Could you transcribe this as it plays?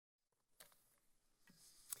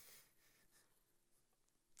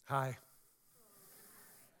Hi.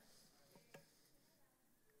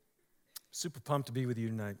 Super pumped to be with you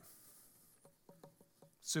tonight.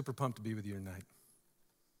 Super pumped to be with you tonight.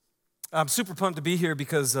 I'm super pumped to be here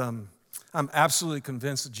because I'm absolutely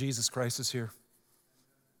convinced that Jesus Christ is here.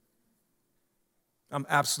 I'm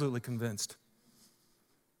absolutely convinced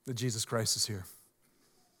that Jesus Christ is here.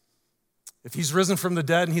 If he's risen from the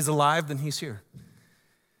dead and he's alive, then he's here.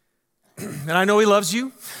 And I know he loves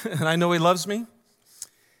you, and I know he loves me.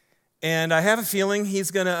 And I have a feeling he's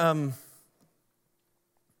going to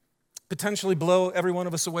potentially blow every one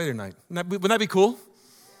of us away tonight. Wouldn't that be cool?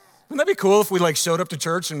 Wouldn't that be cool if we showed up to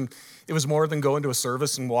church and it was more than going to a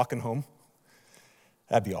service and walking home?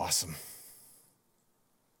 That'd be awesome.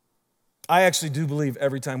 I actually do believe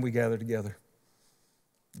every time we gather together,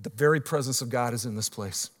 the very presence of God is in this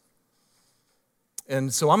place.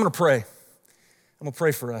 And so I'm going to pray. I'm going to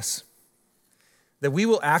pray for us that we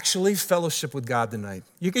will actually fellowship with God tonight.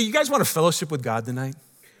 You guys want to fellowship with God tonight?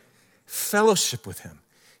 Fellowship with him.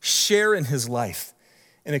 Share in his life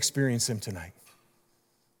and experience him tonight.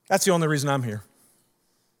 That's the only reason I'm here.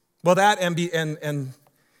 Well, that and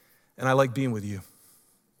I like being with you.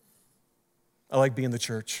 I like being the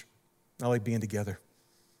church. I like being together.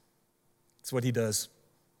 It's what he does.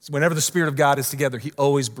 So whenever the Spirit of God is together, he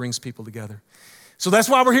always brings people together. So that's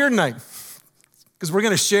why we're here tonight. Because we're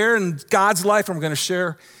going to share in God's life and we're going to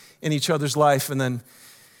share in each other's life. And then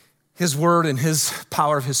his word and his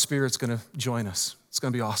power of his Spirit is going to join us. It's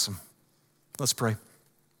going to be awesome. Let's pray.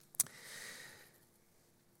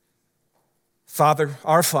 Father,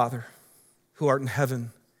 our Father, who art in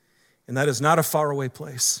heaven, and that is not a faraway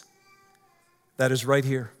place. That is right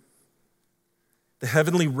here. The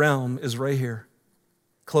heavenly realm is right here,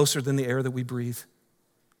 closer than the air that we breathe.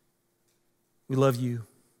 We love you.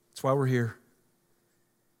 That's why we're here.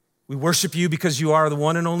 We worship you because you are the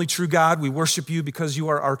one and only true God. We worship you because you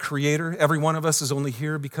are our creator. Every one of us is only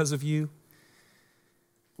here because of you.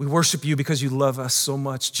 We worship you because you love us so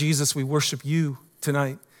much. Jesus, we worship you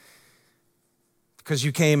tonight because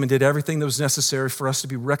you came and did everything that was necessary for us to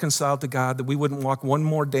be reconciled to God, that we wouldn't walk one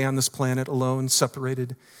more day on this planet alone,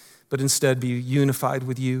 separated, but instead be unified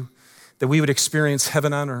with you, that we would experience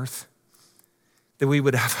heaven on earth, that we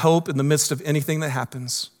would have hope in the midst of anything that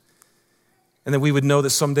happens, and that we would know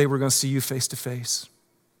that someday we're going to see you face to face.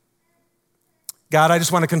 God, I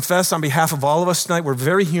just want to confess on behalf of all of us tonight, we're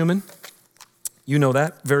very human. You know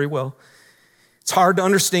that very well. It's hard to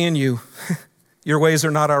understand you. Your ways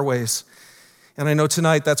are not our ways. And I know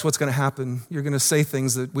tonight that's what's going to happen. You're going to say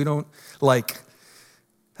things that we don't like,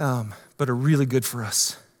 but are really good for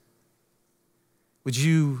us. Would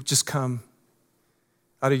you just come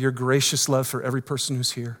out of your gracious love for every person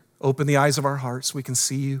who's here? Open the eyes of our hearts so we can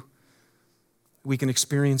see you, we can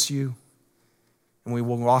experience you, and we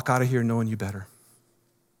will walk out of here knowing you better.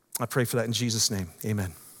 I pray for that in Jesus' name,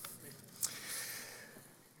 amen.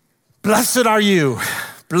 Blessed are you.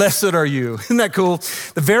 Blessed are you. Isn't that cool?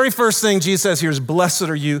 The very first thing Jesus says here is, blessed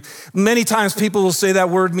are you. Many times people will say that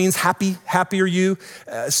word means happy. Happy are you.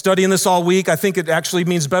 Studying this all week, I think it actually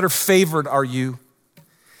means better. Favored are you.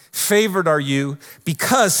 Favored are you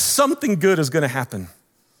because something good is going to happen.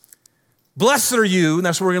 Blessed are you, and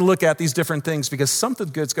that's where we're going to look at these different things because something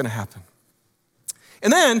good's going to happen.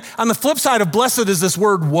 And then on the flip side of blessed is this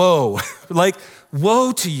word woe. Like,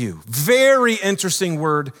 woe to you. Very interesting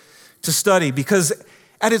word to study because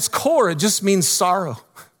at its core, it just means sorrow.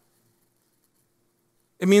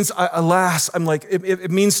 It means, alas,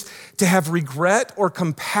 it means to have regret or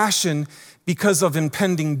compassion because of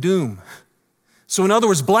impending doom. So in other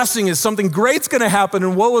words, blessing is something great's gonna happen,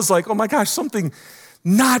 and woe is like, oh my gosh, something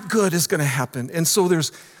not good is gonna happen. And so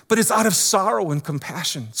but it's out of sorrow and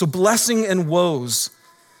compassion. So blessing and woes.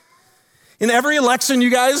 In every election, you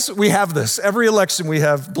guys, we have this. Every election we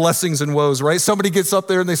have blessings and woes, right? Somebody gets up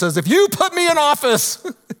there and they says, if you put me in office,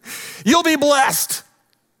 you'll be blessed.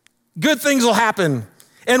 Good things will happen.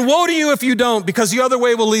 And woe to you if you don't, because the other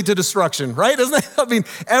way will lead to destruction, right? Isn't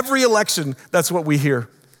that, every election, that's what we hear.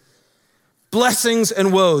 Blessings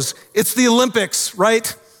and woes. It's the Olympics,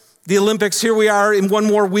 right? The Olympics, here we are in one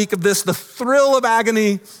more week of this, the thrill of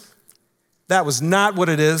agony. That was not what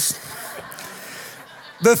it is.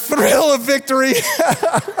 The thrill of victory.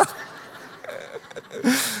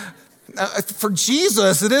 For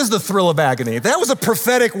Jesus, it is the thrill of agony. That was a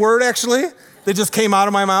prophetic word, actually, that just came out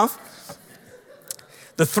of my mouth.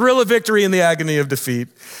 The thrill of victory and the agony of defeat.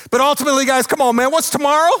 But ultimately, guys, come on, man, what's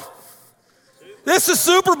tomorrow? This is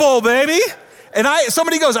Super Bowl, baby. And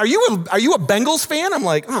somebody goes, are you a Bengals fan? I'm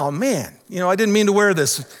like, oh man, I didn't mean to wear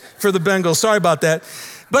this for the Bengals. Sorry about that.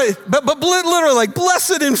 But literally, like,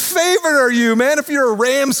 blessed and favored are you, man, if you're a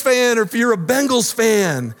Rams fan or if you're a Bengals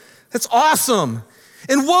fan. That's awesome.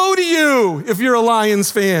 And woe to you if you're a Lions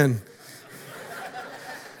fan.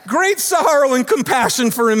 Great sorrow and compassion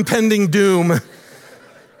for impending doom.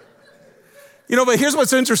 But here's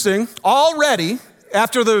what's interesting. Already,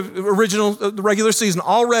 after the regular season,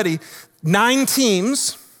 already 9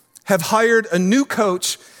 teams have hired a new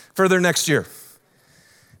coach for their next year.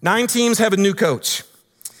 9 teams have a new coach.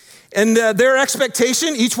 And their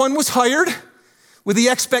expectation, each one was hired with the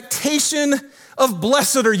expectation of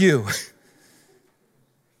blessed are you.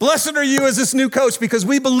 Blessed are you as this new coach because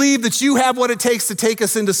we believe that you have what it takes to take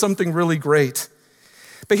us into something really great.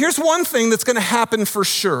 But here's one thing that's going to happen for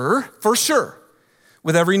sure,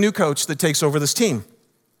 with every new coach that takes over this team.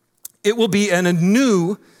 It will be in a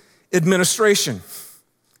new administration.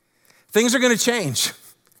 Things are going to change.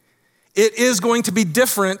 It is going to be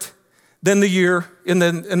different than the year in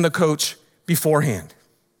the coach beforehand.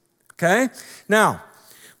 Okay? Now,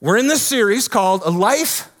 we're in this series called A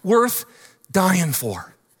Life Worth Dying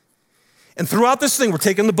For. And throughout this thing, we're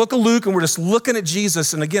taking the book of Luke and we're just looking at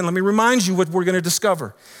Jesus. And again, let me remind you what we're going to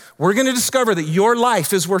discover. We're going to discover that your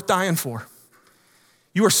life is worth dying for.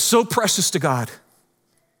 You are so precious to God.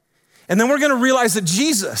 And then we're going to realize that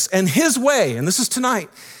Jesus and his way, and this is tonight,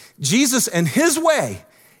 Jesus and his way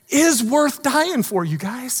is worth dying for, you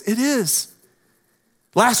guys. It is.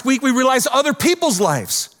 Last week, we realized other people's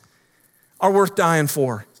lives are worth dying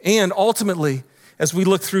for. And ultimately, as we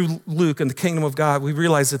look through Luke and the kingdom of God, we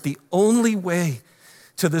realize that the only way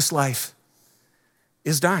to this life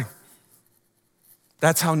is dying.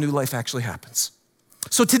 That's how new life actually happens.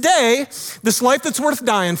 So today, this life that's worth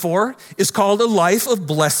dying for is called a life of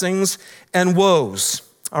blessings and woes,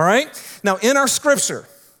 all right? Now, in our scripture,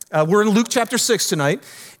 we're in Luke chapter 6 tonight.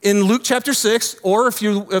 In Luke chapter 6, or if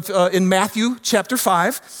in Matthew chapter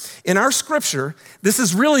 5, in our scripture, this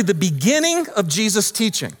is really the beginning of Jesus'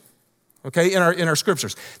 teaching, okay, in our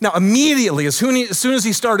scriptures. Now, immediately, as soon as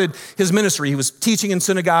he started his ministry, he was teaching in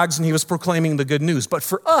synagogues and he was proclaiming the good news. But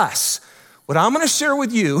for us, what I'm going to share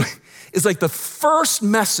with you is like the first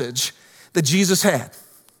message that Jesus had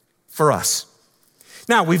for us.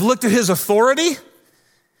 Now, we've looked at his authority.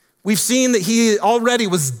 We've seen that he already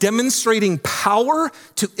was demonstrating power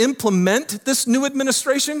to implement this new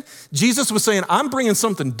administration. Jesus was saying, I'm bringing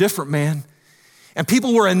something different, man. And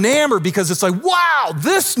people were enamored because it's like, wow,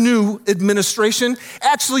 this new administration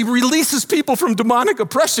actually releases people from demonic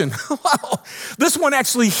oppression. Wow, this one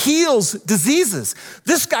actually heals diseases.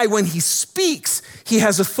 This guy, when he speaks, he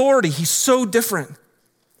has authority. He's so different.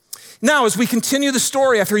 Now, as we continue the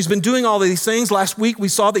story, after he's been doing all of these things, last week we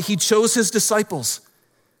saw that he chose his disciples.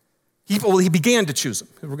 He began to choose them.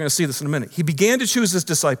 We're going to see this in a minute. He began to choose his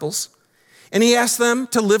disciples, and he asked them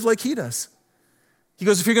to live like he does. He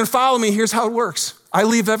goes, if you're going to follow me, here's how it works. I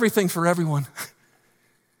leave everything for everyone.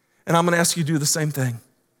 And I'm going to ask you to do the same thing.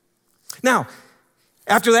 Now,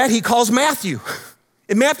 after that, he calls Matthew.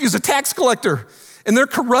 And Matthew's a tax collector, and they're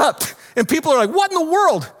corrupt. And people are like, what in the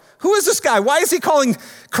world? Who is this guy? Why is he calling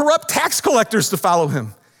corrupt tax collectors to follow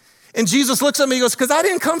him? And Jesus looks at me and goes, because I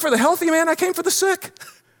didn't come for the healthy, man. I came for the sick.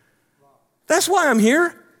 That's why I'm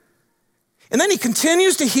here. And then he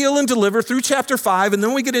continues to heal and deliver through chapter 5, and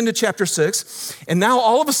then we get into chapter 6, and now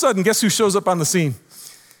all of a sudden, guess who shows up on the scene?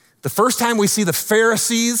 The first time we see the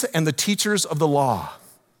Pharisees and the teachers of the law.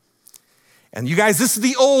 And you guys, this is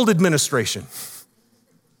the old administration.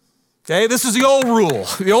 Okay, this is the old rule,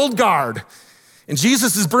 the old guard. And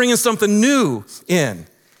Jesus is bringing something new in.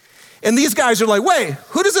 And these guys are like, wait,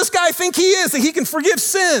 who does this guy think he is that he can forgive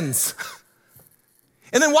sins?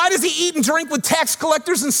 And then why does he eat and drink with tax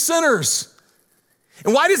collectors and sinners?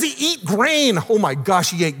 And why does he eat grain? Oh my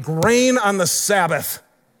gosh, he ate grain on the Sabbath.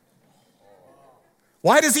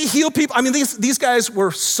 Why does he heal people? I mean, these guys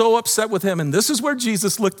were so upset with him. And this is where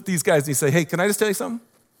Jesus looked at these guys and he said, hey, can I just tell you something?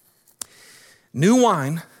 New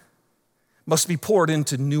wine must be poured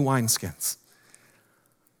into new wineskins.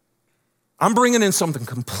 I'm bringing in something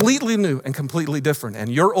completely new and completely different. And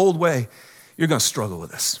your old way, you're going to struggle with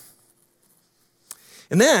this.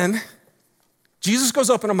 And then Jesus goes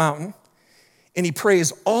up on a mountain and he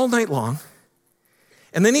prays all night long.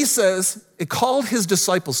 And then he says, it called his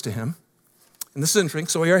disciples to him. And this is interesting.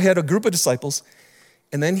 So he had a group of disciples.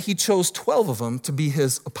 And then he chose 12 of them to be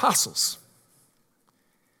his apostles.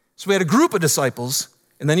 So we had a group of disciples.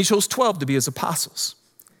 And then he chose 12 to be his apostles.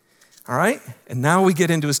 All right? And now we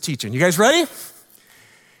get into his teaching. You guys ready?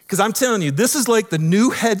 Because I'm telling you, this is like the new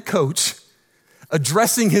head coach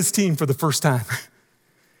addressing his team for the first time.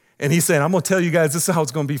 And he's saying, I'm going to tell you guys, this is how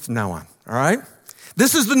it's going to be from now on, all right?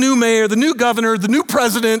 This is the new mayor, the new governor, the new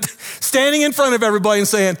president standing in front of everybody and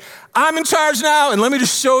saying, I'm in charge now, and let me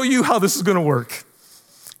just show you how this is going to work.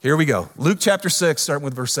 Here we go. Luke chapter 6, starting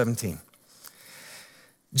with verse 17.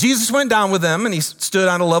 Jesus went down with them, and he stood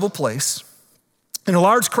on a level place. And a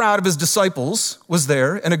large crowd of his disciples was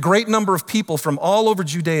there, and a great number of people from all over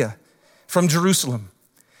Judea, from Jerusalem,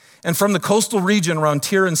 and from the coastal region around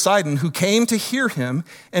Tyre and Sidon, who came to hear him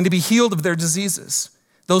and to be healed of their diseases.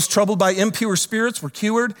 Those troubled by impure spirits were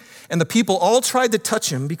cured, and the people all tried to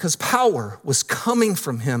touch him because power was coming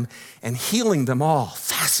from him and healing them all.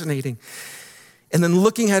 Fascinating. And then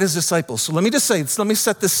looking at his disciples. So let me just say this, let me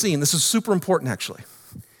set this scene. This is super important, actually.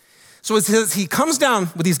 So it says he comes down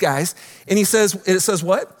with these guys, and it says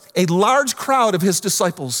what? A large crowd of his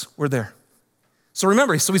disciples were there. So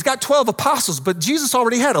remember, he's got 12 apostles, but Jesus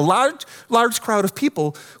already had a large crowd of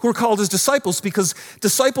people who were called his disciples because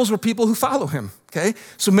disciples were people who follow him, okay?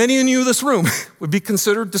 So many of you in this room would be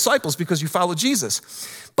considered disciples because you follow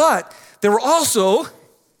Jesus. But there were also,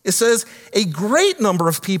 it says, a great number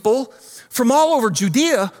of people from all over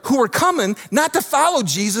Judea who were coming not to follow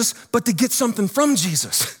Jesus, but to get something from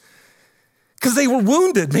Jesus. Because they were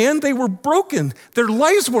wounded, man. They were broken. Their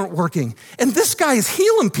lives weren't working. And this guy is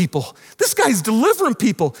healing people. This guy's delivering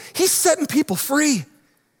people. He's setting people free.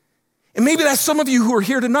 And maybe that's some of you who are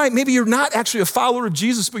here tonight. Maybe you're not actually a follower of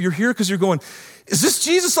Jesus, but you're here because you're going, is this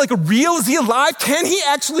Jesus like a real? Is he alive? Can he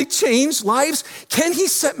actually change lives? Can he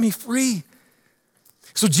set me free?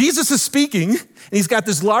 So Jesus is speaking, and he's got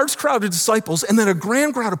this large crowd of disciples, and then a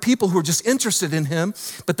grand crowd of people who are just interested in him.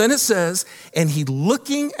 But then it says, and he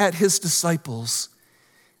looking at his disciples,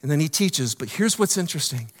 and then he teaches. But here's what's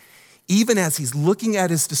interesting. Even as he's looking at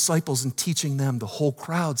his disciples and teaching them, the whole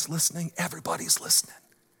crowd's listening. Everybody's listening.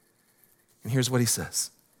 And here's what he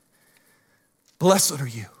says. Blessed are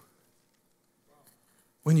you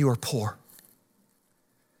when you are poor,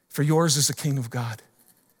 for yours is the kingdom of God.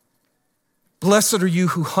 Blessed are you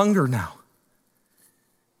who hunger now,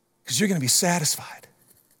 because you're going to be satisfied.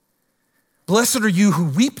 Blessed are you who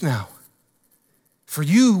weep now, for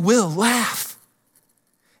you will laugh.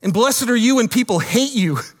 And blessed are you when people hate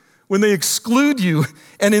you, when they exclude you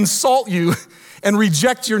and insult you and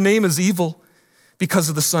reject your name as evil because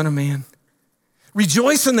of the Son of Man.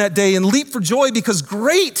 Rejoice in that day and leap for joy, because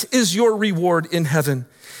great is your reward in heaven.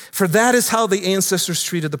 For that is how the ancestors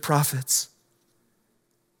treated the prophets.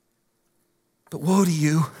 But woe to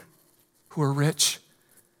you who are rich,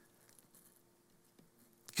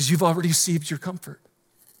 because you've already received your comfort.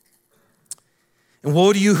 And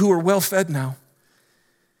woe to you who are well fed now,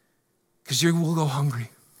 because you will go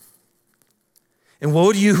hungry. And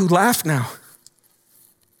woe to you who laugh now,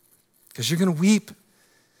 because you're going to weep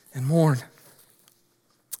and mourn.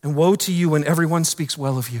 And woe to you when everyone speaks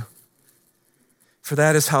well of you, for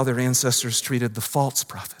that is how their ancestors treated the false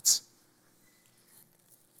prophets.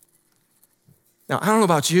 Now, I don't know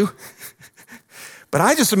about you, but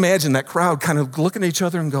I just imagine that crowd kind of looking at each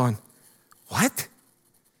other and going, what?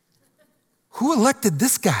 Who elected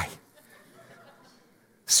this guy?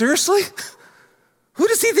 Seriously? Who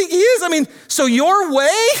does he think he is? I mean, so your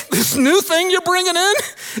way, this new thing you're bringing in,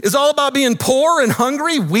 is all about being poor and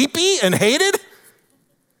hungry, weepy and hated?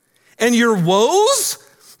 And your woes,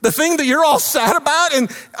 the thing that you're all sad about,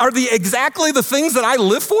 and are exactly the things that I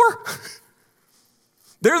live for?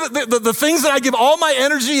 They're the things that I give all my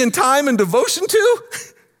energy and time and devotion to.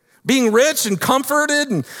 Being rich and comforted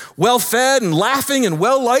and well-fed and laughing and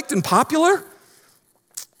well-liked and popular.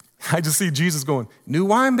 I just see Jesus going, new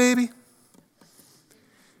wine, baby.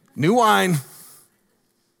 New wine,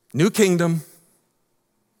 new kingdom,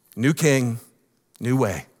 new king, new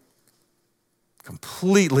way.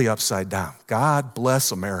 Completely upside down. God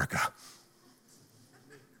bless America.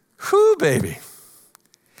 Whew, baby.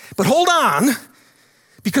 But hold on.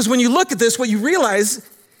 Because when you look at this, what you realize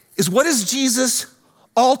is, what is Jesus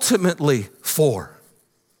ultimately for?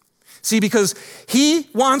 See, because he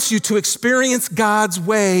wants you to experience God's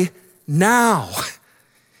way now.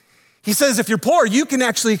 He says if you're poor, you can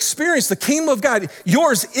actually experience the kingdom of God.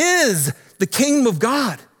 Yours is the kingdom of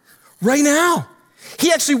God right now.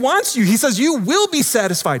 He actually wants you. He says you will be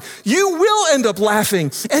satisfied. You will end up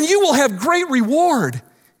laughing, and you will have great reward.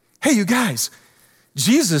 Hey, you guys,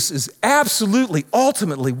 Jesus is absolutely,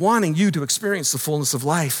 ultimately wanting you to experience the fullness of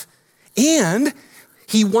life. And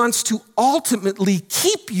he wants to ultimately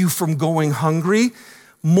keep you from going hungry,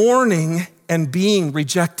 mourning, and being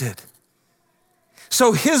rejected.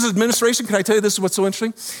 So his administration, can I tell you this is what's so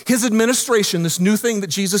interesting? His administration, this new thing that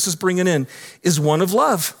Jesus is bringing in, is one of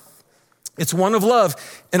love. It's one of love.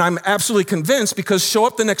 And I'm absolutely convinced, because show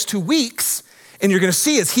up the next 2 weeks And you're gonna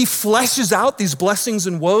see as he fleshes out these blessings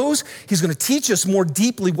and woes, he's gonna teach us more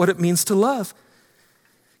deeply what it means to love.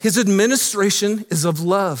 His administration is of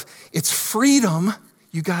love. It's freedom,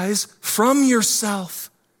 you guys, from yourself.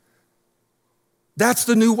 That's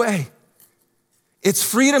the new way. It's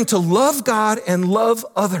freedom to love God and love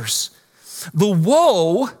others. The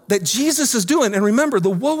woe that Jesus is doing, and remember, the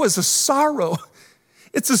woe is a sorrow.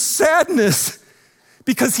 It's a sadness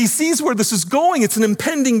because he sees where this is going. It's an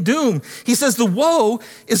impending doom. He says the woe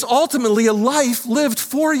is ultimately a life lived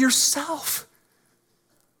for yourself.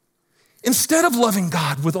 Instead of loving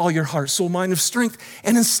God with all your heart, soul, mind, and strength,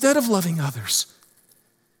 and instead of loving others.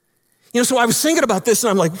 So I was thinking about this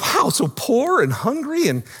and I'm like, wow, so poor and hungry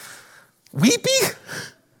and weepy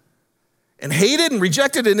and hated and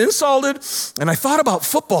rejected and insulted. And I thought about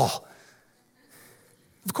football.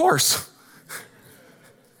 Of course.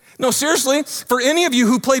 No, seriously, for any of you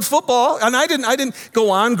who played football, and I didn't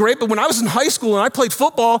go on great, but when I was in high school and I played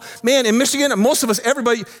football, man, in Michigan, most of us,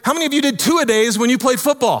 everybody, how many of you did two-a-days when you played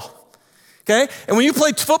football? Okay? And when you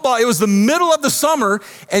played football, it was the middle of the summer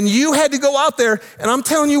and you had to go out there. And I'm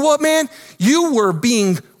telling you what, man, you were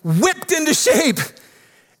being whipped into shape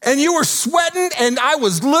and you were sweating and I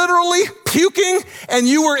was literally puking and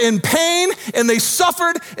you were in pain and they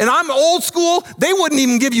suffered. And I'm old school. They wouldn't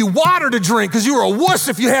even give you water to drink because you were a wuss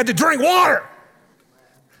if you had to drink water.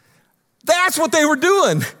 That's what they were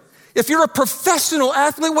doing. If you're a professional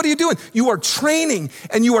athlete, what are you doing? You are training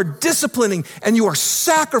and you are disciplining and you are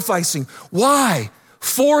sacrificing. Why?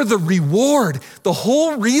 For the reward. The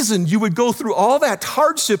whole reason you would go through all that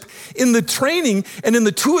hardship in the training and in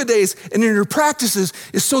the two-a-days and in your practices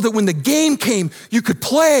is so that when the game came, you could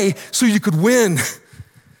play so you could win. It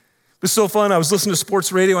was so fun. I was listening to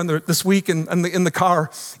sports radio this week in the car,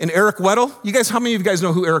 and Eric Weddle. How many of you guys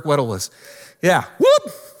know who Eric Weddle is? Yeah.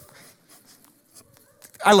 Whoop!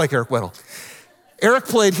 I like Eric Weddle. Eric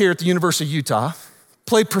played here at the University of Utah,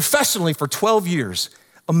 played professionally for 12 years.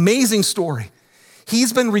 Amazing story.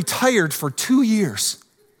 He's been retired for 2 years.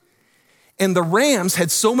 And the Rams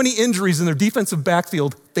had so many injuries in their defensive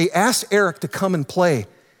backfield, they asked Eric to come and play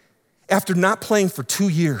after not playing for 2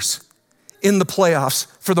 years in the playoffs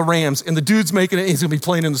for the Rams. And the dude's making it, he's gonna be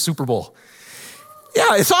playing in the Super Bowl.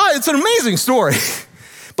 Yeah, it's an amazing story.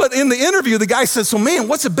 But in the interview, the guy said, so man,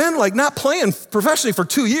 what's it been like not playing professionally for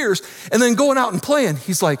 2 years and then going out and playing?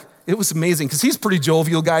 He's like, it was amazing because he's a pretty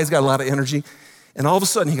jovial guy. He's got a lot of energy. And all of a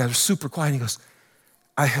sudden he got super quiet and he goes,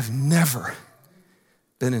 I have never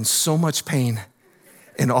been in so much pain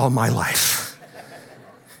in all my life.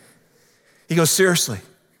 He goes, seriously,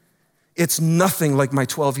 it's nothing like my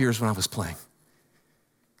 12 years when I was playing.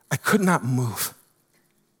 I could not move.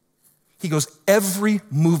 He goes, every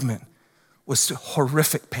movement was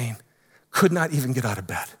horrific pain. Could not even get out of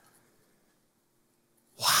bed.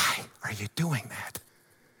 Why are you doing that?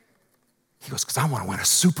 He goes, because I want to win a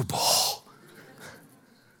Super Bowl.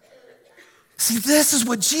 See, this is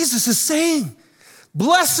what Jesus is saying.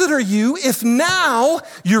 Blessed are you if now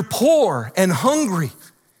you're poor and hungry,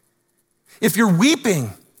 if you're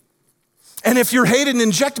weeping, and if you're hated and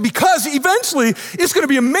injected, because eventually it's going to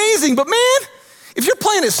be amazing. But man, if you're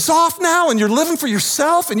playing it soft now and you're living for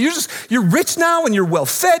yourself and you're rich now and you're well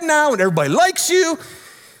fed now and everybody likes you.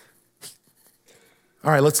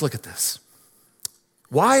 All right, let's look at this.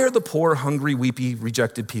 Why are the poor, hungry, weepy,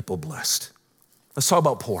 rejected people blessed? Let's talk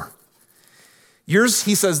about poor.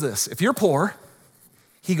 He says this, if you're poor,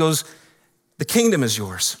 he goes, the kingdom is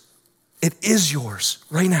yours. It is yours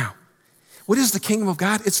right now. What is the kingdom of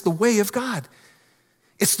God? It's the way of God.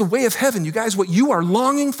 It's the way of heaven. You guys, what you are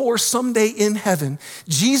longing for someday in heaven,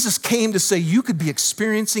 Jesus came to say you could be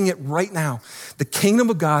experiencing it right now. The kingdom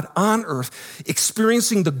of God on earth,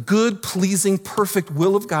 experiencing the good, pleasing, perfect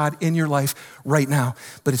will of God in your life right now.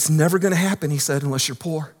 But it's never gonna happen, he said, unless you're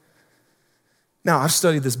poor. Now, I've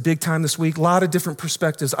studied this big time this week, a lot of different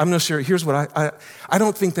perspectives. I'm gonna share, here's what I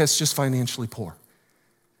don't think that's just financially poor.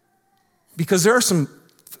 Because there are some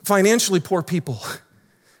financially poor people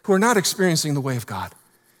who are not experiencing the way of God.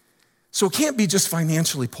 So it can't be just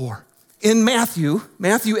financially poor. In Matthew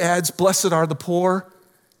adds, blessed are the poor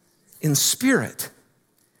in spirit.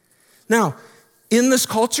 Now, in this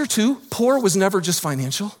culture too, poor was never just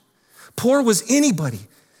financial. Poor was anybody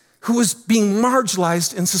who was being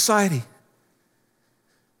marginalized in society.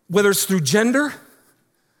 Whether it's through gender,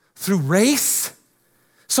 through race,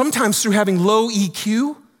 sometimes through having low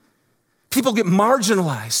EQ, people get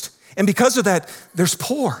marginalized. And because of that, there's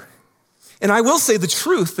poor. And I will say the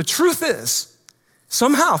truth is,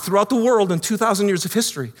 somehow throughout the world in 2,000 years of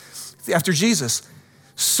history, after Jesus,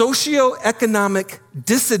 socioeconomic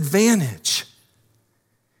disadvantage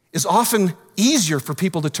is often easier for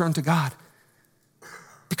people to turn to God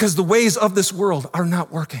because the ways of this world are not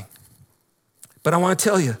working. But I want to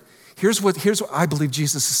tell you, here's what I believe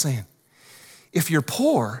Jesus is saying. If you're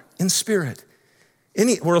poor in spirit,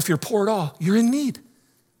 or if you're poor at all, you're in need.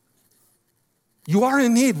 You are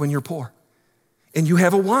in need when you're poor, and you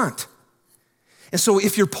have a want. And so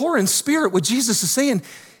if you're poor in spirit, what Jesus is saying,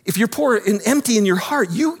 if you're poor and empty in your heart,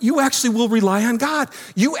 you actually will rely on God.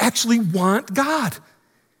 You actually want God.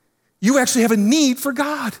 You actually have a need for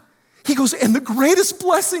God. He goes, and the greatest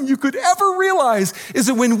blessing you could ever realize is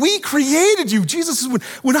that when we created you, Jesus says,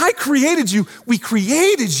 when I created you, we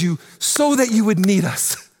created you so that you would need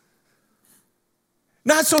us.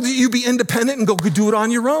 Not so that you be independent and go do it on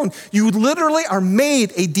your own. You literally are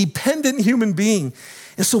made a dependent human being.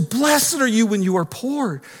 And so blessed are you when you are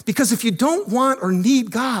poor, because if you don't want or need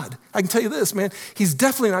God, I can tell you this, man, he's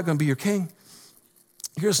definitely not going to be your king.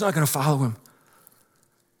 You're just not going to follow him.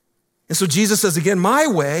 And so Jesus says again, my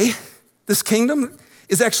way, this kingdom,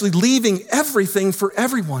 is actually leaving everything for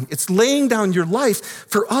everyone. It's laying down your life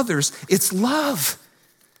for others. It's love.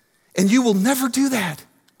 And you will never do that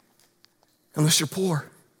unless you're poor.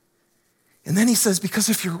 And then he says, because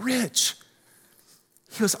if you're rich,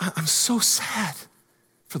 he goes, I'm so sad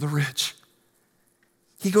for the rich.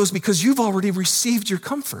 He goes, because you've already received your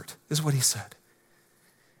comfort, is what he said.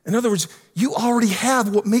 In other words, you already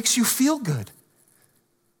have what makes you feel good.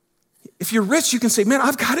 If you're rich, you can say, man,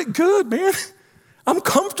 I've got it good, man. I'm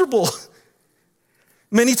comfortable.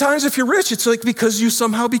 Many times if you're rich, it's like because you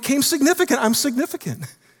somehow became significant. I'm significant.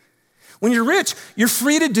 When you're rich, you're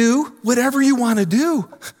free to do whatever you want to do.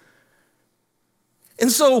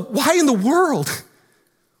 And so why in the world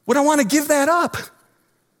would I want to give that up?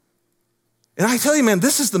 And I tell you, man,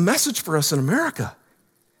 this is the message for us in America.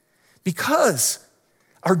 Because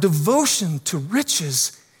our devotion to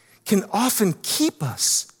riches can often keep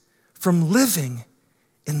us from living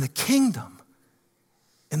in the kingdom,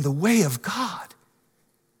 in the way of God,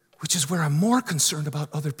 which is where I'm more concerned about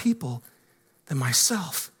other people than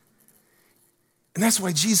myself. And that's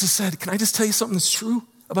why Jesus said, can I just tell you something that's true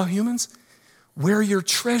about humans? Where your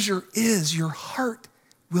treasure is, your heart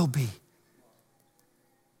will be.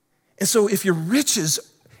 And so if your riches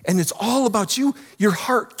and it's all about you, your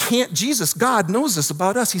heart can't, God knows this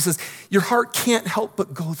about us. He says, your heart can't help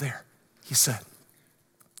but go there, he said.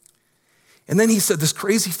 And then he said this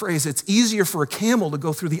crazy phrase, it's easier for a camel to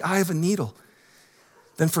go through the eye of a needle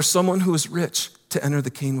than for someone who is rich to enter the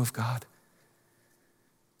kingdom of God.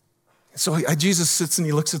 And so Jesus sits and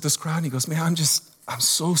he looks at this crowd and he goes, man, I'm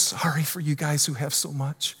so sorry for you guys who have so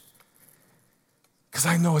much. Because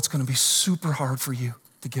I know it's going to be super hard for you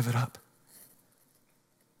to give it up.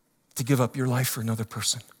 To give up your life for another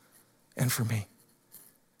person and for me.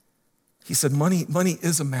 He said, money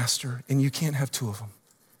is a master and you can't have two of them.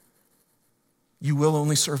 You will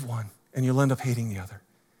only serve one, and you'll end up hating the other.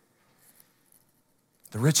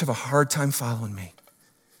 The rich have a hard time following me,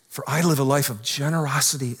 for I live a life of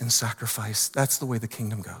generosity and sacrifice. That's the way the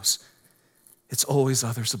kingdom goes. It's always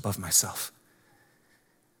others above myself.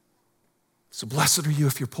 So blessed are you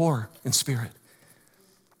if you're poor in spirit.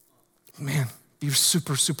 Man, be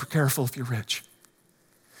super, super careful if you're rich.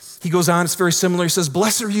 He goes on, it's very similar. He says,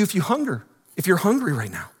 blessed are you if you're hungry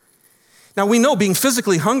right now. Now, we know being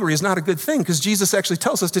physically hungry is not a good thing because Jesus actually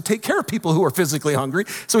tells us to take care of people who are physically hungry.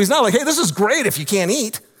 So he's not like, hey, this is great if you can't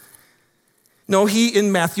eat. No,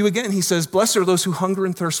 in Matthew again, he says, blessed are those who hunger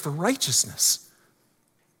and thirst for righteousness.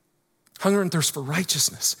 Hunger and thirst for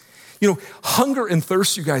righteousness. You know, hunger and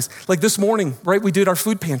thirst, you guys. Like this morning, right, we did our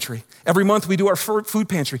food pantry. Every month we do our food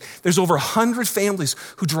pantry. There's over 100 families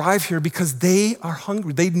who drive here because they are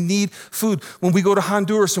hungry. They need food. When we go to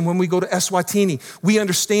Honduras and when we go to Eswatini, we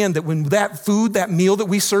understand that when that meal that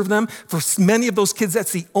we serve them, for many of those kids,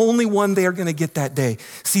 that's the only one they are going to get that day.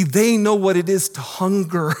 See, they know what it is to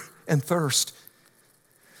hunger and thirst.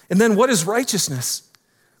 And then what is righteousness?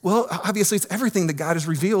 Well, obviously, it's everything that God has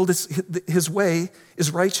revealed. His way is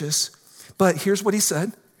righteous. But here's what he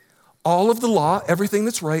said. All of the law, everything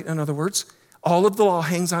that's right, in other words, all of the law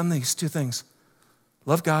hangs on these two things.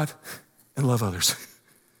 Love God and love others.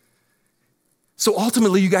 So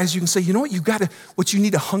ultimately, you guys, you can say, you know what you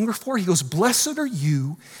need to hunger for? He goes, blessed are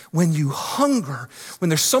you when you hunger, when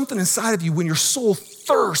there's something inside of you, when your soul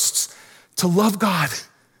thirsts to love God.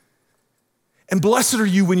 And blessed are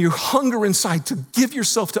you when you hunger inside to give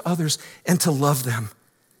yourself to others and to love them.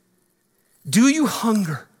 Do you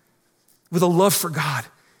hunger with a love for God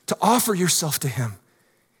to offer yourself to him?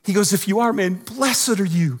 He goes, if you are, man, blessed are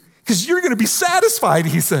you, because you're going to be satisfied,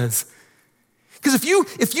 he says. Because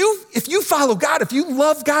if you follow God, if you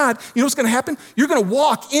love God, you know what's going to happen? You're going to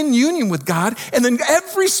walk in union with God, and then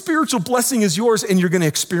every spiritual blessing is yours, and you're going to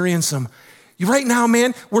experience them. Right now,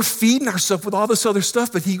 man, we're feeding ourselves with all this other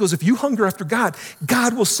stuff, but he goes, if you hunger after God,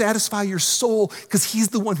 God will satisfy your soul because he's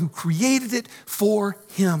the one who created it for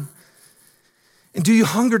him. And do you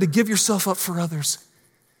hunger to give yourself up for others?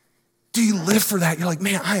 Do you live for that? You're like,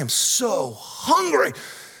 man, I am so hungry.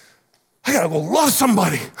 I gotta go love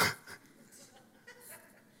somebody.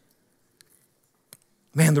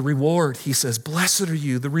 Man, the reward, he says, blessed are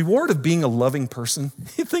you. The reward of being a loving person.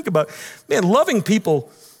 You think about, man, loving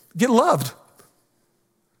people get loved.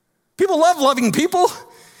 People love loving people.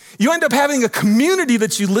 You end up having a community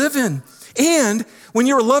that you live in. And when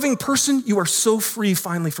you're a loving person, you are so free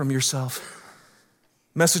finally from yourself.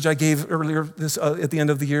 Message I gave earlier at the end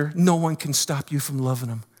of the year, no one can stop you from loving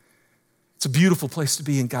them. It's a beautiful place to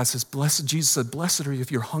be. And God says, Jesus said, blessed are you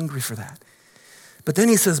if you're hungry for that. But then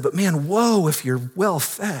he says, but man, woe if you're well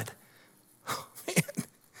fed. Oh, man.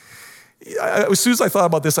 As soon as I thought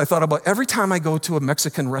about this, I thought about every time I go to a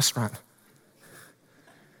Mexican restaurant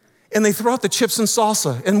and they throw out the chips and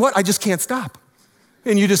salsa, and what? I just can't stop.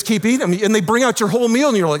 And you just keep eating them, and they bring out your whole meal,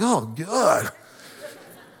 and you're like, oh, God.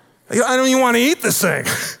 I don't even want to eat this thing.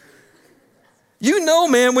 You know,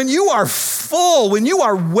 man, when you are full, when you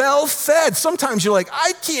are well fed, sometimes you're like,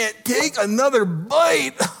 I can't take another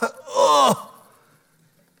bite. Oh.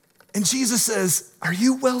 And Jesus says, are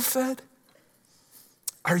you well fed?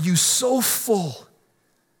 Are you so full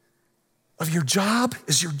of your job?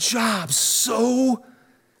 Is your job so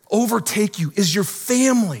overtake you? Is your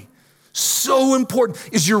family so important?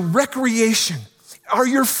 Is your recreation? Are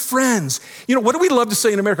your friends? You know, what do we love to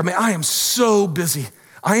say in America? Man, I am so busy.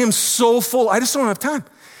 I am so full. I just don't have time.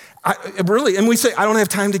 Really, and we say, I don't have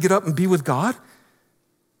time to get up and be with God.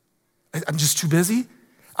 I'm just too busy.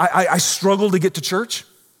 I struggle to get to church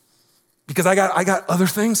because I got other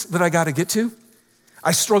things that I got to get to.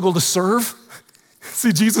 I struggle to serve.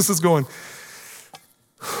 See, Jesus is going,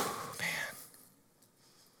 man.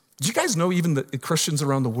 Do you guys know even the Christians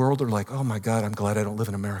around the world are like, oh my God, I'm glad I don't live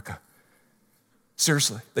in America.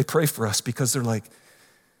 Seriously, they pray for us because they're like,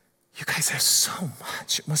 you guys have so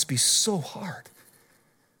much. It must be so hard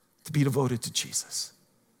to be devoted to Jesus.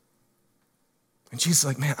 And Jesus is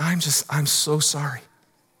like, man, I'm so sorry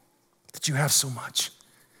that you have so much.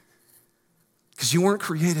 Because you weren't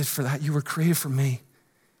created for that. You were created for me.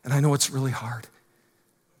 And I know it's really hard.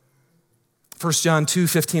 1 John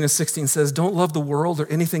 2:15-16 says, don't love the world or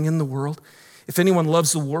anything in the world. If anyone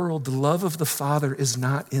loves the world, the love of the Father is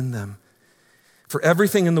not in them. For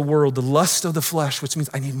everything in the world, the lust of the flesh, which means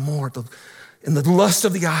I need more, and the lust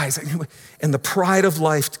of the eyes, and the pride of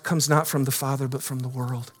life comes not from the Father, but from the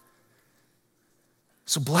world.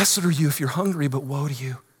 So blessed are you if you're hungry, but woe to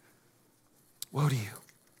you. Woe to you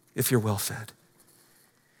if you're well fed.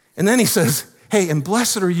 And then he says, hey, and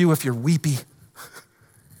blessed are you if you're weepy,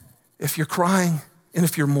 if you're crying, and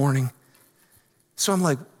if you're mourning. So I'm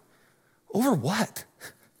like, over what?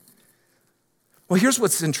 Well, here's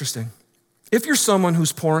what's interesting. If you're someone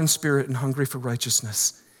who's poor in spirit and hungry for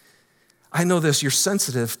righteousness, I know this, you're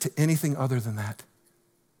sensitive to anything other than that.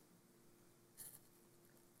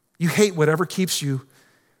 You hate whatever keeps you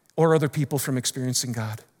or other people from experiencing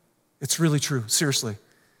God. It's really true, seriously.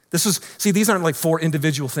 These aren't like four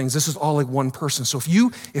individual things. This is all like one person. So if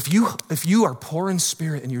you are poor in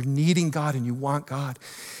spirit and you're needing God and you want God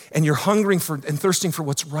and you're hungering for and thirsting for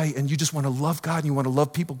what's right and you just want to love God and you want to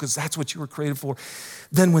love people because that's what you were created for,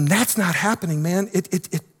 then when that's not happening, man,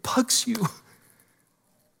 it bugs you.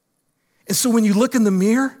 And so when you look in the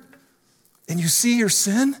mirror and you see your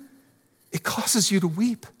sin, it causes you to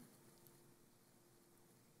weep.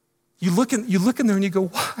 You look in there and you go,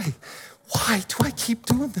 why? Why do I keep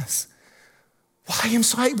doing this?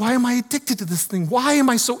 Why am I addicted to this thing? Why am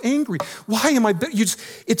I so angry? Why am I bitter?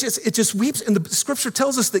 It just weeps. And the scripture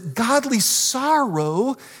tells us that godly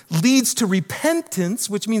sorrow leads to repentance,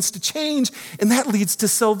 which means to change, and that leads to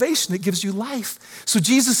salvation. It gives you life. So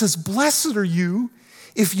Jesus says, blessed are you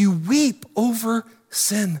if you weep over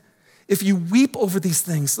sin, if you weep over these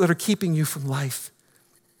things that are keeping you from life.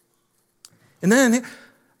 And then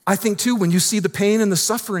I think too, when you see the pain and the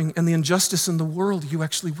suffering and the injustice in the world, you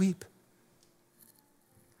actually weep.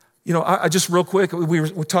 You know, I just real quick,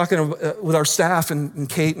 we're talking with our staff, and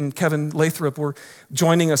Kate and Kevin Lathrop were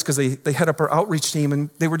joining us because they head up our outreach team, and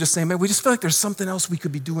they were just saying, man, we just feel like there's something else we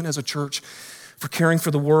could be doing as a church for caring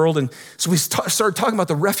for the world. And so we started talking about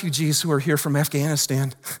the refugees who are here from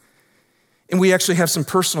Afghanistan. And we actually have some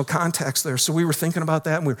personal contacts there. So we were thinking about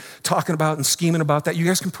that, and we were talking about and scheming about that. You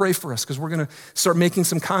guys can pray for us because we're going to start making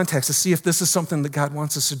some contacts to see if this is something that God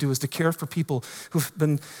wants us to do, is to care for people who've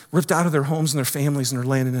been ripped out of their homes and their families and are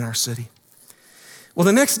landing in our city. Well,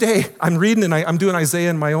 the next day, I'm reading and I'm doing Isaiah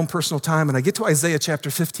in my own personal time, and I get to Isaiah chapter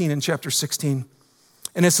 15 and chapter 16.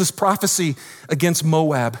 And it's this prophecy against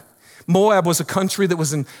Moab. Moab was a country that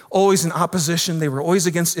was always in opposition. They were always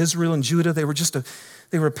against Israel and Judah. They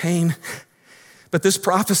were a pain. But this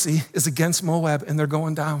prophecy is against Moab, and they're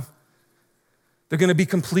going down. They're going to be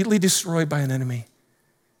completely destroyed by an enemy.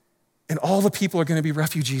 And all the people are going to be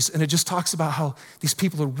refugees. And it just talks about how these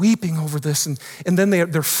people are weeping over this. And then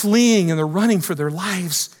they're fleeing and they're running for their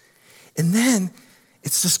lives. And then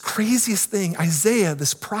it's this craziest thing. Isaiah,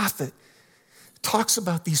 this prophet, talks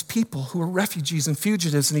about these people who are refugees and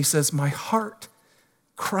fugitives. And he says, my heart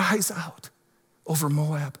cries out over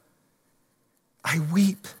Moab. I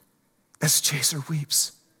weep as Chaser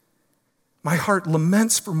weeps. My heart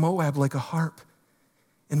laments for Moab like a harp.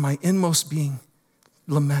 And my inmost being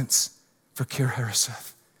laments for Kir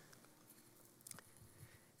Hareseth.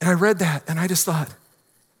 And I read that and I just thought,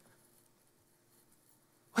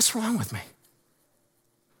 what's wrong with me?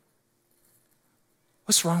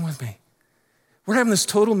 What's wrong with me? We're having this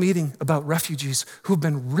total meeting about refugees who've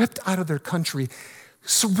been ripped out of their country,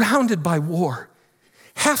 surrounded by war.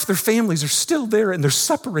 Half their families are still there and they're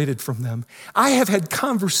separated from them. I have had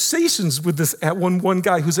conversations with this one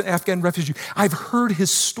guy who's an Afghan refugee. I've heard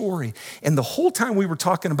his story. And the whole time we were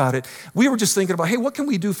talking about it, we were just thinking about, hey, what can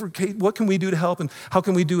we do to help? And how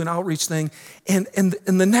can we do an outreach thing? And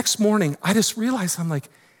the next morning, I just realized, I'm like,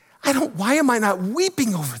 why am I not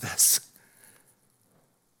weeping over this?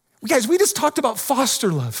 Guys, we just talked about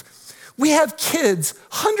foster love. We have kids,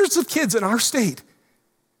 hundreds of kids in our state,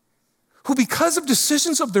 who because of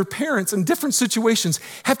decisions of their parents in different situations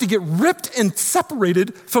have to get ripped and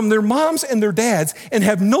separated from their moms and their dads and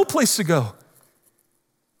have no place to go.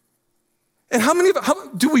 And how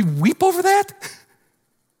do we weep over that?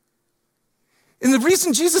 And the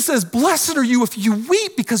reason Jesus says, blessed are you if you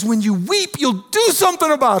weep, because when you weep, you'll do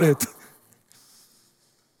something about it.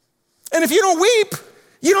 And if you don't weep,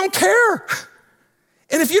 you don't care.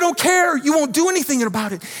 And if you don't care, you won't do anything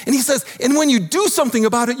about it. And he says, and when you do something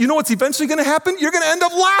about it, you know what's eventually going to happen? You're going to end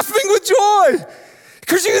up laughing with joy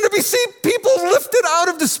because you're going to be seeing people lifted out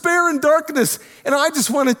of despair and darkness. And I just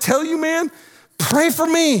want to tell you, man, pray for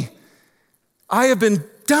me. I have been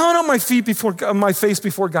down on my face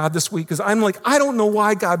before God this week because I'm like, I don't know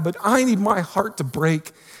why, God, but I need my heart to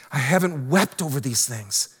break. I haven't wept over these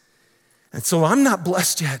things. And so I'm not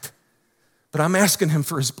blessed yet, but I'm asking him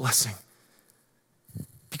for his blessing.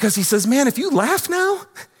 Because he says, man, if you laugh now,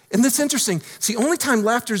 and that's interesting. See, only time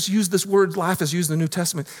laughter is used, this word laugh is used in the New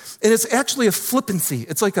Testament, and it's actually a flippancy.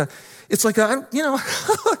 It's like a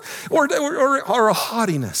or a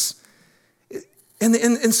haughtiness.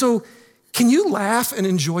 And so, can you laugh and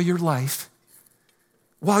enjoy your life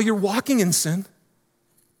while you're walking in sin?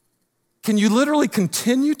 Can you literally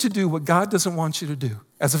continue to do what God doesn't want you to do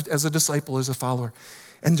as a disciple, as a follower,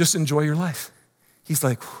 and just enjoy your life? He's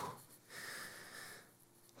like,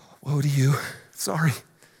 woe to you, sorry.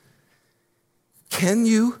 Can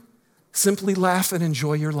you simply laugh and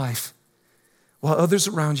enjoy your life while others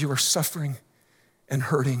around you are suffering and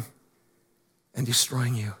hurting and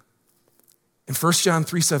destroying you? And 1 John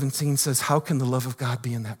 3:17 says, how can the love of God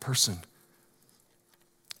be in that person?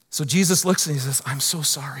 So Jesus looks and he says, I'm so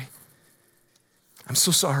sorry. I'm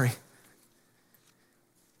so sorry.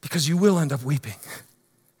 Because you will end up weeping.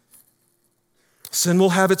 Sin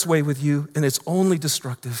will have its way with you, and it's only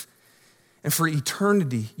destructive. And for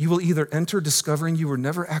eternity, you will either enter discovering you were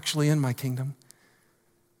never actually in my kingdom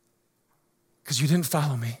because you didn't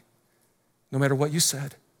follow me, no matter what you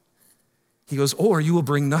said. He goes, or you will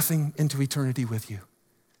bring nothing into eternity with you.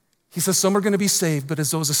 He says some are going to be saved, but as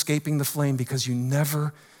those escaping the flame because you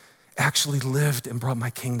never actually lived and brought my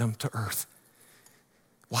kingdom to earth.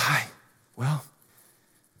 Why? Well,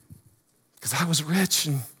 because I was rich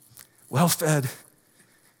and well-fed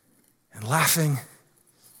and laughing,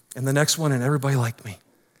 and the next one, and everybody liked me.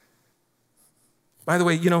 By the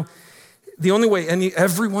way, the only way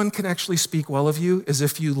everyone can actually speak well of you is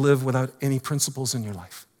if you live without any principles in your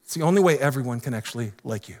life. It's the only way everyone can actually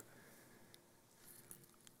like you.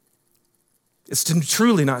 It's to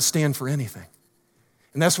truly not stand for anything.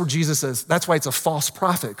 And that's where Jesus says, that's why it's a false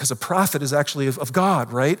prophet, because a prophet is actually of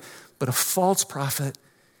God, right? But a false prophet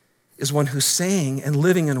is one who's saying and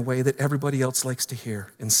living in a way that everybody else likes to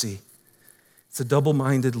hear and see. It's a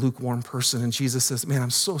double-minded, lukewarm person. And Jesus says, man, I'm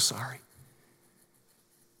so sorry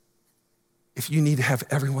if you need to have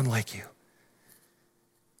everyone like you.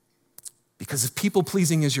 Because if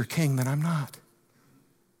people-pleasing is your king, then I'm not.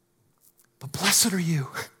 But blessed are you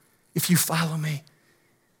if you follow me.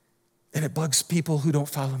 And it bugs people who don't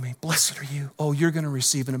follow me. Blessed are you. Oh, you're going to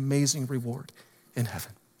receive an amazing reward in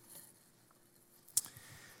heaven.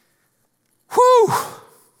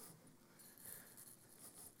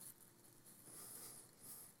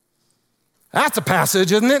 That's a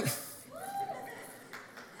passage, isn't it?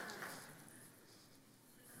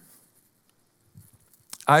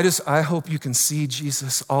 I hope you can see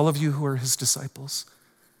Jesus, all of you who are his disciples,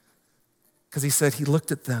 because he said he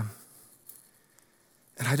looked at them.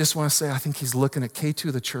 And I just want to say, I think he's looking at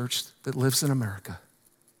K2, the church that lives in America.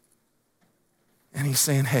 And he's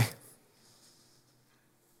saying, hey,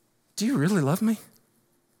 do you really love me?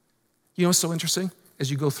 You know what's so interesting?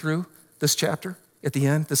 As you go through this chapter, at the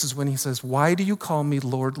end, this is when he says, why do you call me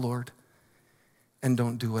Lord, Lord, and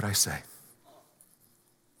don't do what I say?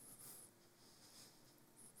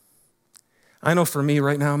 I know for me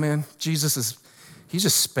right now, man, he's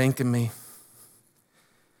just spanking me.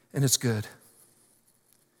 And it's good.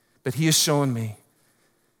 But he is showing me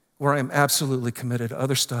where I am absolutely committed to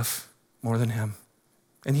other stuff more than him.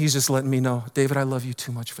 And he's just letting me know, David, I love you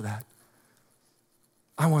too much for that.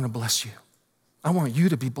 I want to bless you. I want you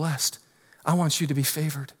to be blessed. I want you to be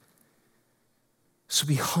favored. So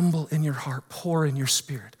be humble in your heart, pour in your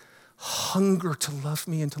spirit, hunger to love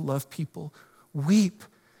me and to love people. Weep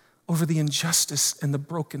over the injustice and the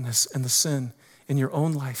brokenness and the sin in your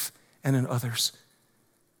own life and in others.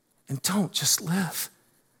 And don't just live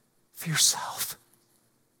for yourself.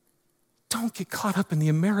 Don't get caught up in the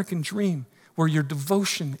American dream where your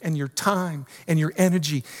devotion and your time and your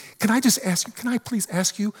energy. Can I please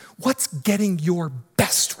ask you, what's getting your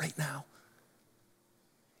best right now?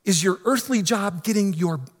 Is your earthly job getting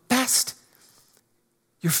your best?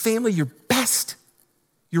 Your family, your best?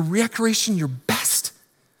 Your recreation, your best?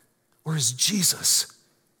 Or is Jesus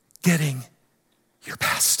getting your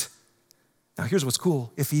best? Now, here's what's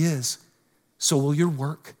cool. If he is, so will your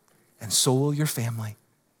work and so will your family.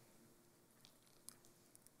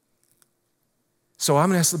 So I'm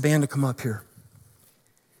going to ask the band to come up here.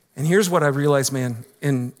 And here's what I realized, man,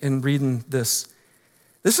 in reading this.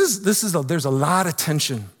 There's a lot of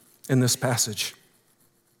tension in this passage.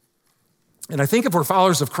 And I think if we're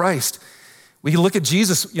followers of Christ, we look at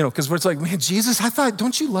Jesus, because we're like, man, Jesus,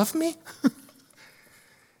 don't you love me?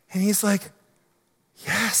 And he's like,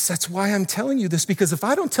 yes, that's why I'm telling you this, because if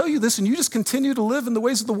I don't tell you this and you just continue to live in the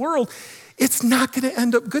ways of the world, it's not going to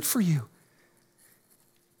end up good for you.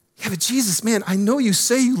 Yeah, but Jesus, man, I know you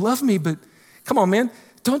say you love me, but come on, man.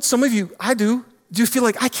 Don't some of you, I do you feel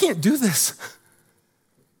like I can't do this?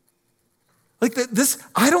 Like this,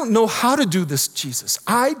 I don't know how to do this, Jesus.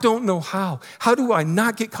 I don't know how. How do I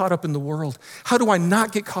not get caught up in the world? How do I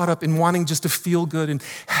not get caught up in wanting just to feel good and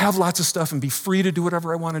have lots of stuff and be free to do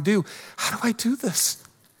whatever I want to do? How do I do this?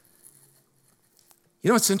 You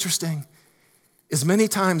know what's interesting is many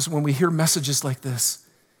times when we hear messages like this,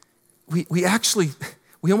 we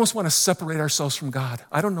almost want to separate ourselves from God.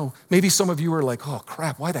 I don't know, maybe some of you are like, oh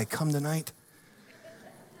crap, why'd I come tonight?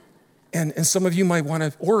 And some of you might want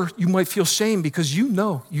to, or you might feel shame because you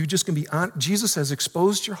just can be honest. Jesus has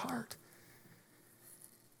exposed your heart.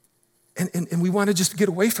 And we want to just get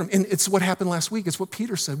away from, and it's what happened last week. It's what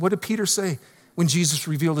Peter said. What did Peter say when Jesus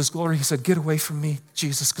revealed his glory? He said, get away from me,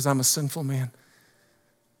 Jesus, because I'm a sinful man.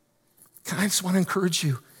 I just want to encourage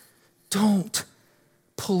you, don't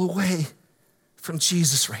pull away from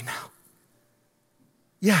Jesus right now.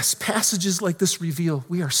 Yes, passages like this reveal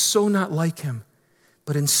we are so not like him.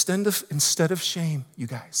 But instead of shame, you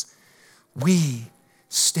guys, we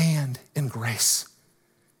stand in grace.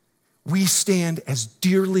 We stand as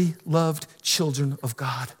dearly loved children of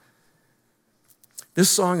God. This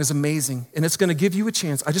song is amazing, and it's going to give you a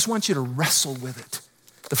chance. I just want you to wrestle with it.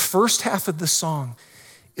 The first half of this song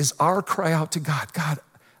is our cry out to God. God,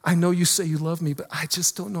 I know you say you love me, but I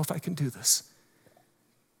just don't know if I can do this.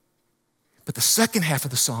 But the second half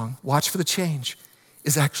of the song, watch for the change,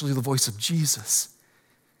 is actually the voice of Jesus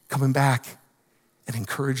coming back and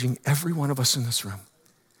encouraging every one of us in this room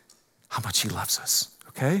how much he loves us,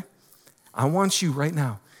 okay? I want you right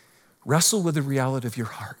now, wrestle with the reality of your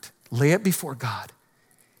heart. Lay it before God,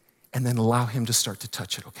 and then allow him to start to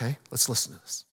touch it, okay? Let's listen to this.